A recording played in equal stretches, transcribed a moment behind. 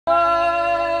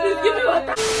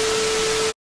water.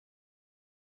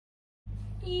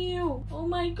 Ew. Oh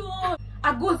my god.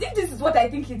 Agos, if this is what I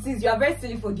think it is, you are very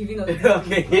silly for giving us this.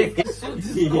 Okay. So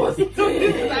disgusting.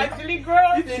 This is actually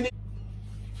gross.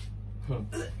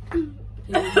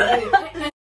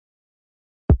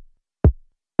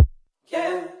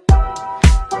 Yeah.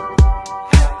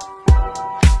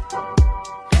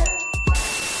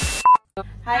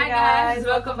 Hi guys,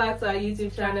 welcome back to our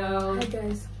YouTube channel. Hi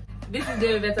guys. This is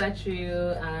the Better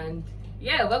Trio, and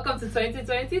yeah, welcome to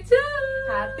 2022.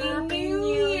 Happy New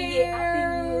Year. Happy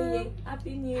New Year.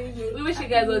 Happy New Year. We wish you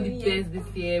guys all the best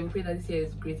this year. We pray that this year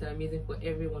is great and amazing for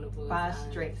every one of us.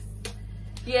 Fast stress.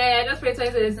 Yeah, I just pray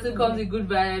 2022 comes with good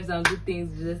vibes and good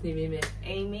things. In Jesus' name, amen.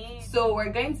 Amen. So we're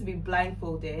going to be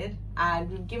blindfolded, and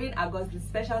we've given Agos the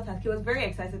special task. He was very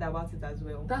excited about it as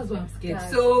well. That's why I'm scared. Yeah,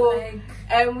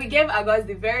 so we gave Agos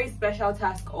the very special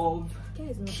task of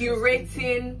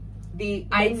curating the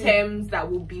items that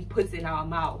will be put in our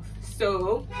mouth.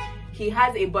 So he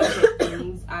has a bunch of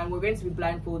things, and we're going to be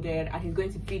blindfolded, and he's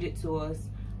going to feed it to us,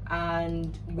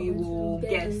 and we will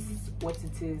guess what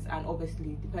it is, and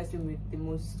obviously the person with the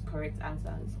most correct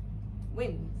answers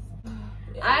wins.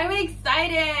 Yeah. I'm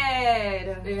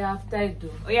excited. They have time to.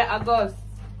 Oh yeah, Agos,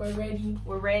 We're ready.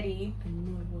 we're ready. I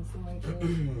know it was so much.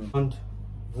 Round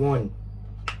one.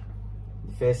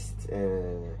 The first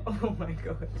Oh my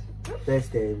god.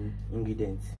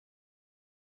 ingredient.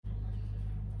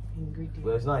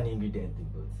 Well, it's not an ingredient,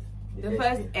 but The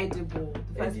first edible,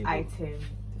 the first Edible. item,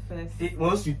 the first.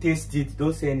 Once you taste it,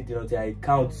 don't say anything until it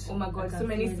counts. Oh my god, I so can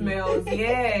many smell it. smells.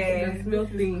 Yeah, I smell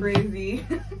things. crazy.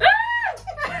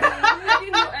 I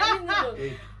didn't know.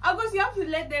 Hey, Agos, you have to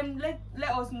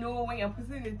let us know when you're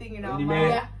putting the thing in our only mouth. man,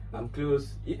 Yeah. I'm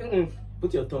close.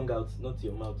 Put your tongue out, not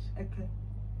your mouth. Okay.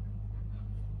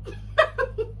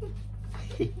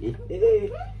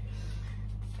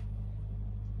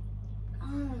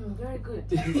 Very good.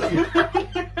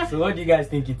 So what do you guys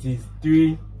think it is?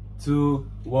 3, 2,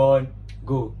 1,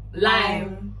 go.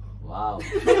 Lime. Wow. Wow.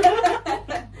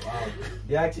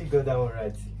 They actually got that one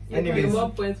right. Anyways,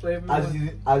 1 point for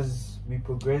everyone. as we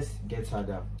progress, get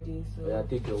harder. So. Yeah,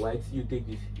 take your white. You take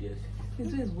this. Yes.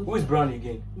 This is Who is brown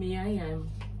again? Me, I am.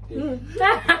 Take.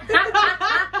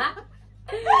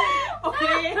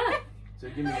 Okay. So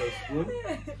give me your spoon.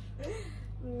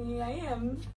 Me, I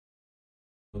am.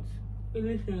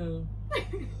 Listen.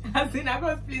 As in,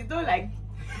 Agos, please don't like.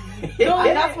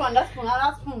 That's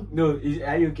one. No,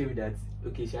 are you okay with that?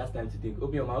 Okay, she has time to think.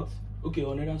 Open your mouth. Okay,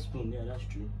 another spoon. Yeah, that's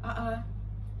true.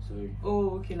 Sorry.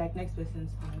 Oh, okay, like next person's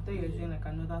spoon. I thought you were saying like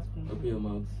another spoon. Open your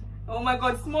mouth. Oh my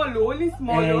god, small, only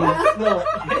small. No.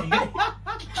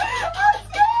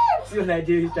 So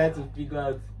Nigeria is trying to figure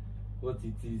out what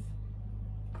it is.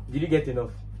 Did you get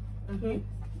enough?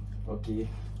 Okay.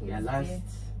 Yeah, last.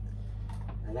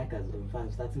 I like as well.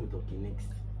 I'm starting with okay next.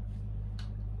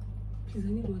 Please, I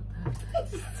need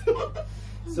water.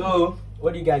 So,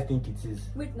 what do you guys think it is?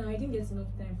 Wait, no, I didn't get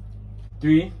enough time.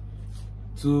 3,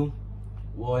 2,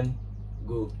 1,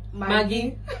 go.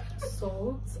 Maggie.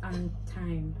 Salt and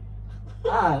thyme.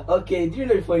 Ah, okay. Do you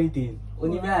know the funny thing?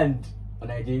 Onime and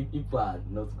Nigeria people are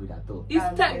not good at all. It's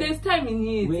time. There's time in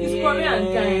it. It's curry and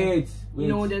thyme. Wait.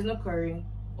 No, there's no curry.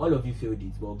 All of you failed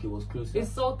it, but okay, it was closer.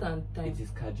 It's salt and thyme. It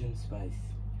is Cajun spice.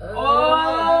 Please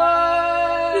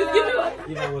give me water.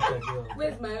 Give me water, girl.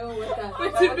 Where's my own water?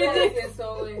 Wait My a water minute. is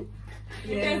somewhere.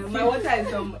 Yeah, my water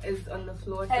is on the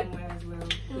floor somewhere as well.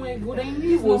 Oh my god, I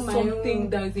knew it was something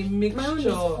that is a mixture. My own is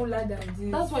fuller than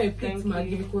this. That's why I picked Thank Maggie,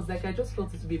 you. because like I just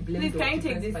felt it to be a blend. Please, can you of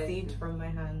take different this spices. seed from my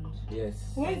hand? Yes.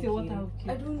 Where is your water?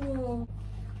 I don't know.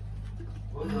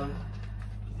 Hold on.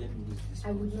 Let me use this I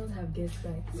one. would not have guessed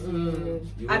right.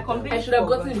 You I wrote completely I should have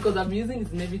gotten forgot. it because I'm using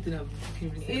it in everything I've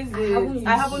been Is using. it?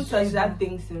 I haven't touched that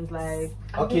thing since like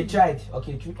Okay, try it.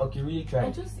 Okay, really try I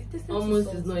it. just it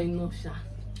Almost is not enough, Sha.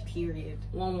 period.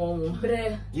 One.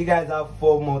 Bruh. You guys have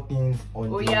 4 more things on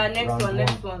Oh the yeah, next round one,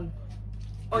 next one.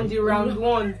 On the round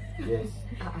one. Yes.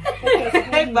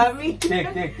 Hey, Bami.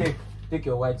 Take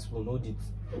your white spoon, hold it.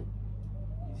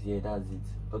 Yeah, that's it.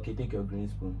 Okay, take your green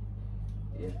spoon.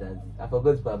 Yes, that's it. I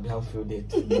forgot to put blindfolded.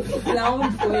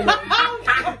 Blindfolded.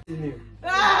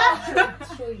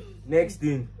 Next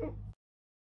thing.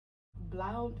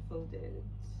 Blindfolded.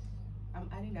 I'm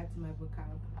adding that to my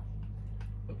vocab.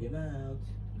 Open your mouth.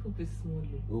 Hope it's small.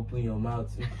 Open your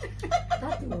mouth.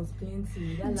 That thing was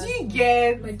plenty. That Do you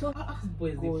get? My tongue. This boy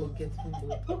is a forgetful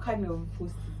boy. What kind of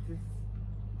post is this?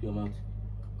 Open your mouth.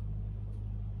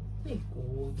 Hey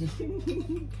God.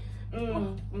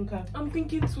 Okay. I'm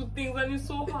thinking 2 things and it's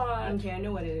so hard. Okay, I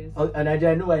know what it is. Oh, and I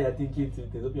know why you're thinking two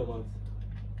things. Open your mouth.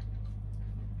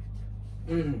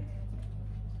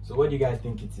 So what do you guys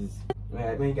think it is?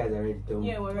 Alright, when you guys are ready, tell me.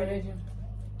 Yeah, we're ready.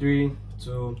 3,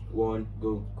 2, 1,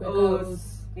 go.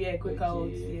 Yeah, quick out.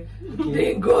 Okay. Yeah.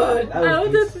 Thank God. That was I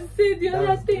wanted good. to say the That other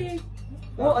was thing. good.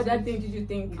 What other thing did you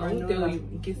think? I won't tell you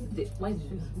in case why did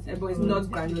you say? But it's not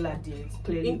granola, dear. It's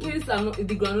clearly. In case I'm not, the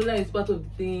granola is part of the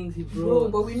things he Bro,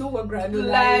 brought. but we know what granola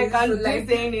Like, is. I'm So, like,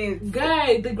 saying it.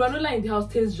 Guy, the granola in the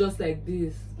house tastes just like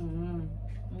this.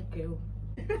 Okay.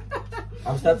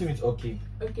 I'm starting with okay.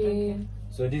 Okay.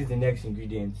 So this is the next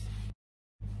ingredient.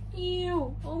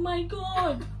 Ew! Oh my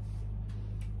God!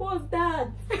 What's that?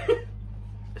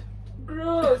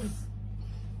 Gross.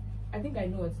 I think I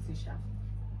know what it is, Sha.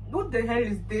 What the hell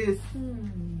is this?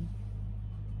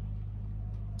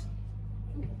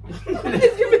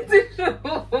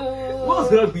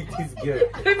 What's wrong with this girl?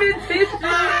 Imitation.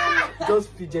 Just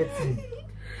fidgeting.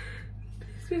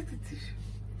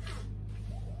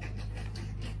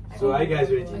 So are you guys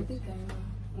I ready? think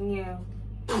I know. Yeah.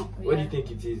 What do you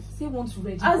think it is? Say once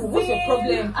ready. As What's your in-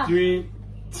 problem? 3,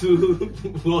 2,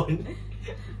 1,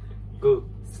 go.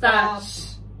 Starch.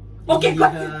 Okay,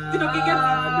 got it. Did okay get it?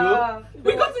 No.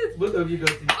 We got it. Both of you got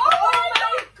it. Oh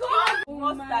my God! Oh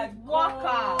my Mustard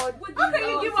God. worker. What How the can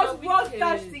you hell give is us your raw wicked?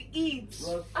 starch to eat?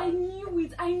 I knew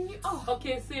it. I knew. Oh.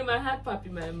 Okay, same. I had pap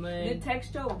in my The mind.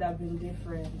 texture would have been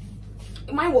different.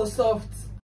 Mine was soft.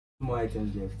 More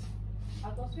items left. I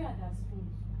thought we had that spoon.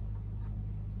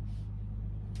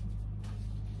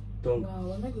 Tongue.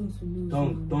 Wow, am I going to lose?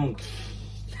 Tongue. Tongue.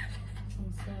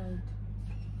 I'm sad.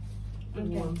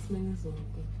 Okay. Oh, I'm smelling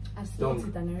something. I Tongue. smelled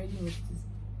it and I already noticed it.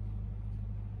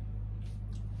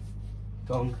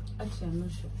 Tongue. Actually, I'm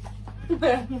not sure.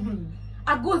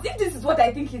 Agos, if this is what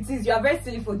I think it is, you are very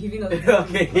silly for giving us.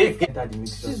 Okay. Enter the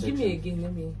mixture Just give me section. again,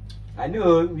 let me. I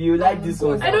know you like this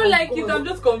one. I don't like it, I'm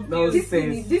just confused. No, This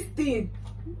thing,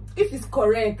 if it's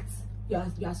correct, you are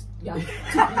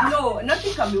No,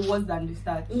 nothing can be worse than the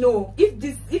starch. no,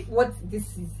 if what this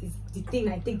is the thing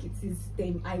I think it is,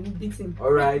 then I will beat him.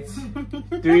 Alright.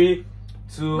 3,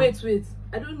 2. Wait,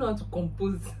 I don't know how to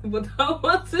compose, but I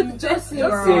want to Just say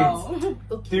girl.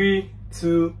 it. 3,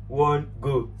 2, 1,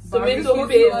 go. tomato Barbecue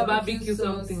paste, sauce. barbecue Sauce.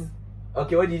 something.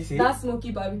 Okay, what did you say? That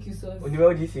smoky barbecue sauce. Onime, what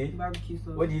did you say? Barbecue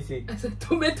sauce. What did you say? I said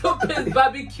tomato paste,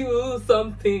 barbecue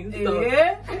something. So.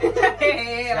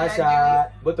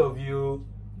 Sasha, both of you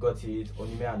got it.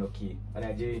 Onime and okay. And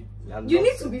Ajay, I'm You not-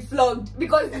 need to be flogged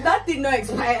because that thing not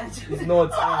expired. It's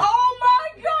not. Oh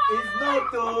my God! It's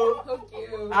not though. Okay.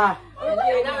 Ah.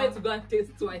 I now went to go and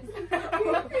taste twice.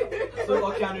 So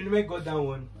okay, and Onime got that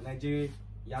one. Nigeria.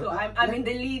 So I'm in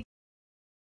the lead.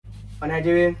 On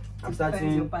Nigeria, I'm Defend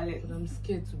your starting. palate. I'm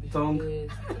scared to be Tongue.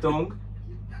 first. Tongue.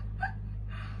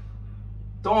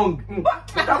 Tongue.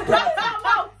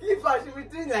 If I should be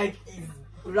doing like is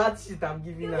rat shit I'm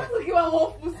giving her. Look at my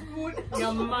whole spoon.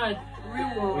 You're mad.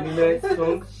 Onime,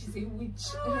 tongue. She's a witch.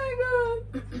 Oh my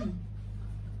God.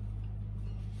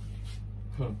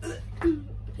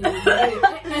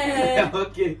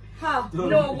 Okay. Ha. Tongue.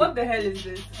 No, what the hell is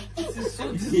this? This is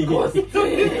so disgusting.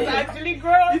 This is actually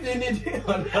gross. If you need another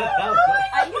one.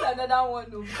 I need another one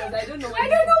though because I don't know. I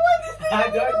don't know what this is. I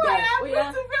don't know. I'm Oh, going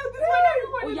yeah. to feel this one. I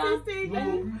don't Oh, want yeah. to taste.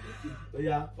 Oh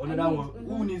yeah, another one.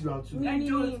 Who needs round 2? I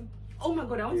don't. Oh my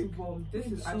God, I want to bomb. This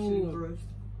is actually So- gross.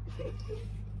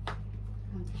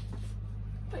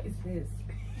 What is this?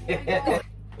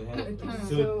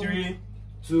 So 3,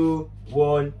 2,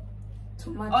 1.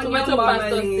 Tomato. Onion Tomato pasta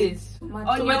marmalade. sauce. Tomato.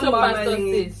 Onion Tomato pasta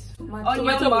marmalade. sauce. Tomato.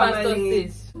 Tomato pasta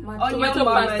marmalade. sauce. Tomato. Tomato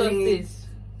pasta sauce.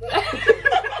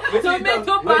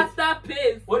 Tomato pasta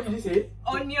paste. What did you say?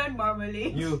 Onion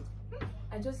marmalade. You.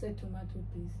 I just said tomato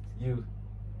paste. You.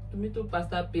 Tomato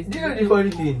pasta paste. Do you know the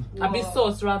funny thing? I be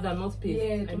sauce rather, not paste.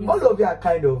 Yeah, I mean, All of you are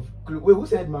kind of. Wait, who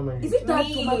said mama? Is it that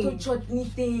Me. tomato chutney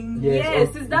thing?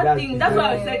 Yes, it's that thing. That's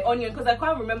why I yeah. said onion because I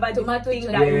can't remember Tomato the thing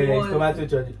chutney. that it Yes, was. tomato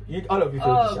chutney. All of you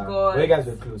failed Oh, the shot. God. But you guys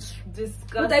were close.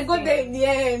 Disgusting. But I got there in the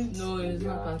end. no, it's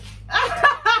not that.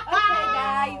 Okay,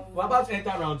 guys. We're about to enter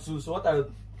round 2. So what are your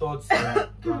thoughts on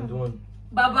round 1?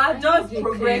 Baba just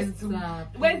progressed. Cancer.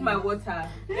 Where's my water?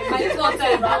 My daughter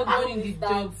is not doing the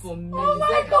job for me. Oh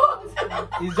my god.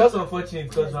 It's just unfortunate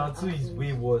because round 2 is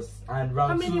way worse. And How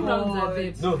round many 2. rounds are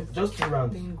there? No, just 2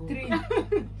 rounds. Bingo.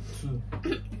 2.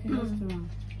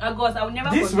 August, I will never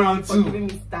This forgive round you for two. giving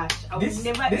me starch. I will This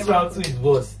never ever round 2 is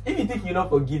worse. If you think you not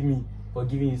forgive me for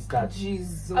giving you starch,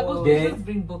 Jesus. I go Then- just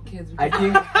bring buckets. I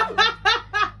think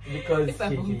because if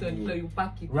I vomit on the floor, you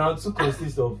pack it. round 2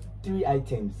 consists of 3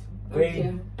 items. Very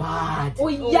Okay. bad. Oh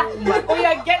yeah. Oh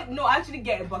yeah, actually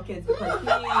get a bucket because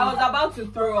I was about to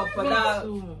throw up for that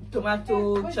too.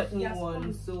 tomato chutney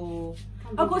one. So,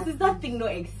 August, is that thing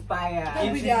not expired?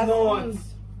 It is not.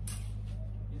 It's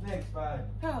not expired.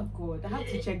 Oh God, I have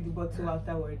to check the bottle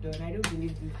after we're done. I don't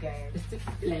believe this guy.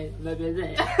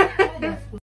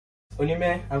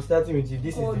 Onime, I'm starting with you.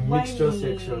 This is the mixture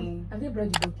section. Have they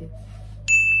brought the bucket?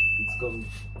 It's coming.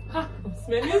 Ha! I'm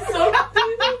smelling something.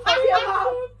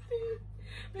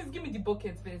 Please give me the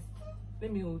bucket first.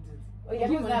 Let me hold it. Oh, yeah,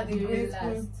 who's that? The green last.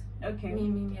 spoon. Okay.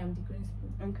 Me, I'm the green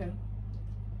spoon. Okay.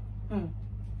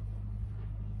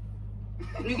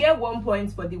 You get 1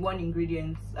 point for the one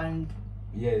ingredient and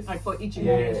Yes. like for each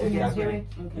Yeah, ingredient. exactly.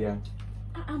 Okay. Yeah.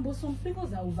 But some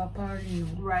flavors are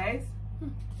overpowering. Right?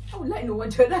 How would I know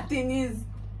what the other thing is?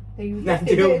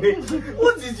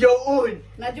 What is your own?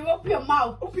 Nadia, open your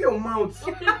mouth. Open your mouth.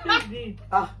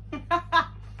 Ah.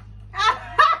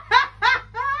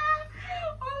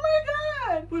 Oh my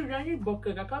God! Put it in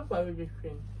bucket. I can't follow this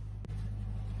thing.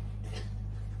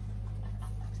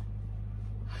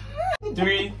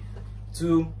 3,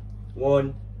 2,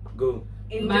 1, go.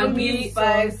 Indomie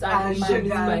spice and Indomie sugar.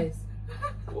 spice.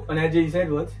 Onaje, you said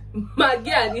what?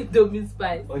 Maggi and Indomie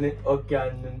spice. Okay,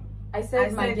 and I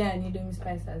said Maggi and Indomie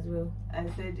spice as well. I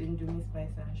said Indomie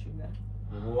spice and sugar.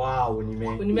 wow,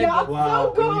 Onime. Yeah,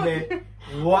 Wow, so Onime.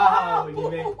 Wow,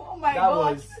 Onime. Oh my That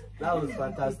God. was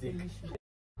fantastic.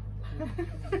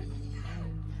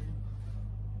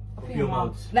 Open your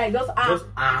mouth. Like just Just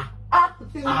ah.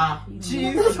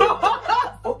 Jesus.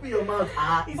 Open your mouth.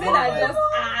 Ah. He said I just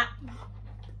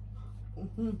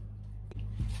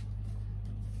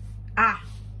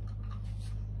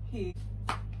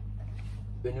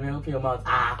Onime, open your mouth.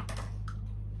 Ah.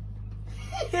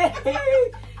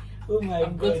 Oh my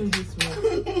I've gotten God. this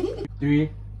one. 3,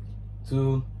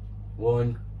 2,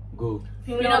 1, go.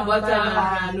 Peanut butter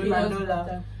and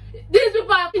granola. These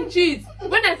people are cheats.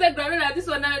 When I said granola, this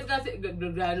one now is gonna say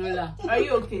granola. Are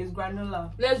you okay? It's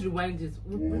granola. Let's rewind this.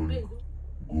 Peanut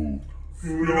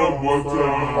butter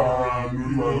and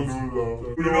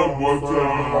granola. Peanut butter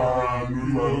and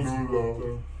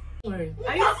granola. Sorry.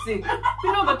 Are you sick?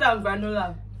 Peanut butter and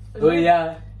granola. Oh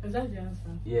yeah. Is that the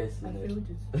answer? Yes. I failed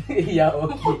it. Yeah,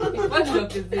 okay. What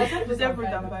did you say? You said fruit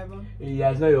and fiber. Yeah,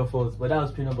 it's not your fault, but that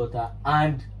was peanut butter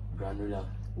and granola.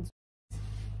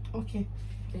 Okay.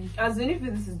 As in, if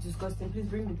this is disgusting, please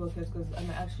bring the bucket because I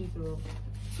might actually throw up.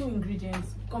 2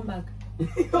 ingredients. Come back.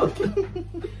 Okay.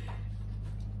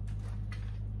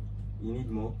 You need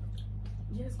more?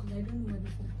 Yes, because I don't know what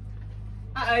this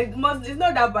is. It's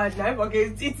not that bad, life. Okay,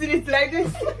 it's eating it like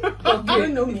this. You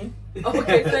don't know me.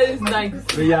 Okay, so it's nice.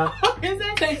 So yeah, Okay,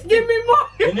 so give me more.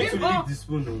 you need to lick the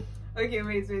spoon though. Okay,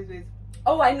 wait.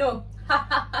 Oh, I know.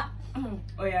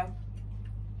 Oh yeah.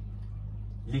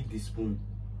 Lick the spoon.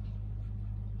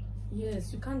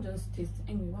 Yes, you can't just taste.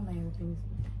 Anyway, what am I doing?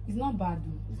 It's not bad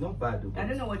though. It's not bad though. I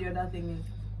don't know what the other thing is.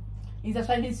 It's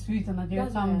actually sweet and Nadia,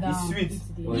 That's calm why- down. It's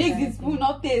sweet. but- Lick the spoon,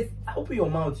 not taste. Open your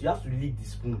mouth. You have to lick the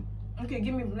spoon. Okay,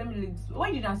 let me lick this.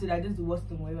 Why did I say that? This is the worst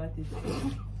thing we ever tasted.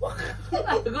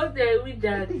 Because they're with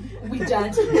that. We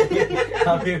judge.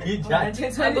 I'm a bit judge.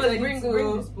 Bring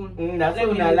the spoon. That's Let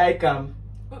what me I lick. like.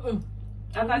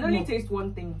 I can only taste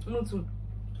one thing. No, too.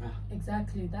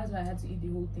 Exactly. That's why I had to eat the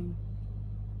whole thing.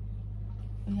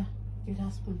 Yeah, give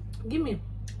that spoon. Give me.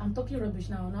 I'm talking rubbish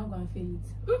now. I'm now going to fail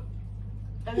it.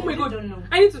 I Oh my God. don't know.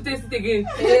 I need to taste it again.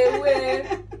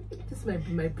 This might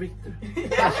be my breakthrough.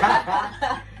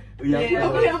 Yeah.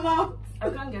 Open your mouth. I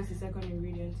can't guess the second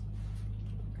ingredient.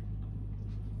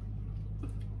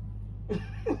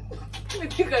 I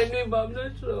think I know, but I'm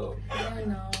not sure. Yeah,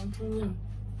 now.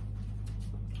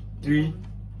 3,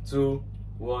 2,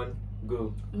 1,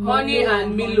 go. Honey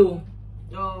and Milo.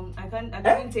 I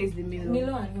couldn't taste the Milo.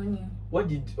 Milo and honey. What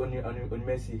did on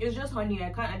Messi? It's just honey. I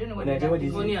don't know what When I the do what other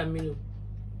is thing Honey is. and Milo.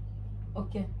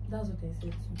 Okay. That's what I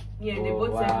said too. Yeah, they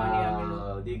both said honey and Milo.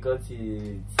 Wow, they got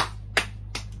it.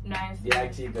 Nice. They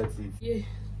actually got it. Yeah.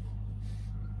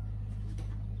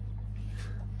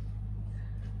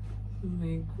 Oh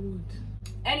my God.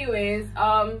 Anyways,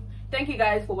 thank you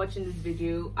guys for watching this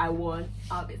video. I won,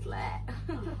 obviously.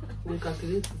 We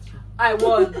calculate it. I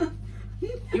won.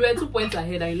 You were 2 points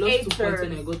ahead. I lost 2 points Haters.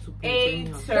 and I got 2 points.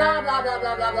 anyhow. Blah, Blah blah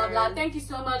blah blah blah blah. Thank you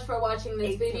so much for watching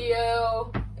this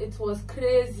video. It was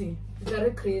crazy,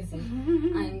 very crazy,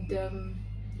 and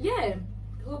yeah.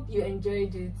 Hope you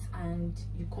enjoyed it and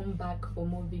you come back for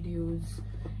more videos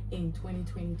in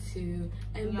 2022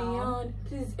 and beyond.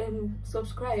 Please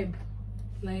subscribe.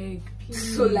 Like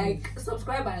please. So like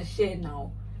subscribe and share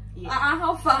now. Yeah.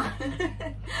 How far?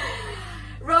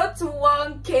 Road to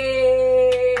 1K.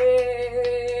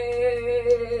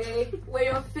 We're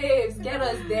your faves. Get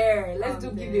us there. Let's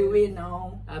do giveaway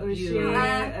now. Do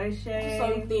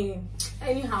something.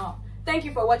 Anyhow, thank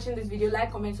you for watching this video.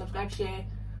 Like, comment, subscribe, share.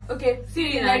 Okay,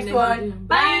 see you in the next one.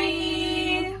 Bye.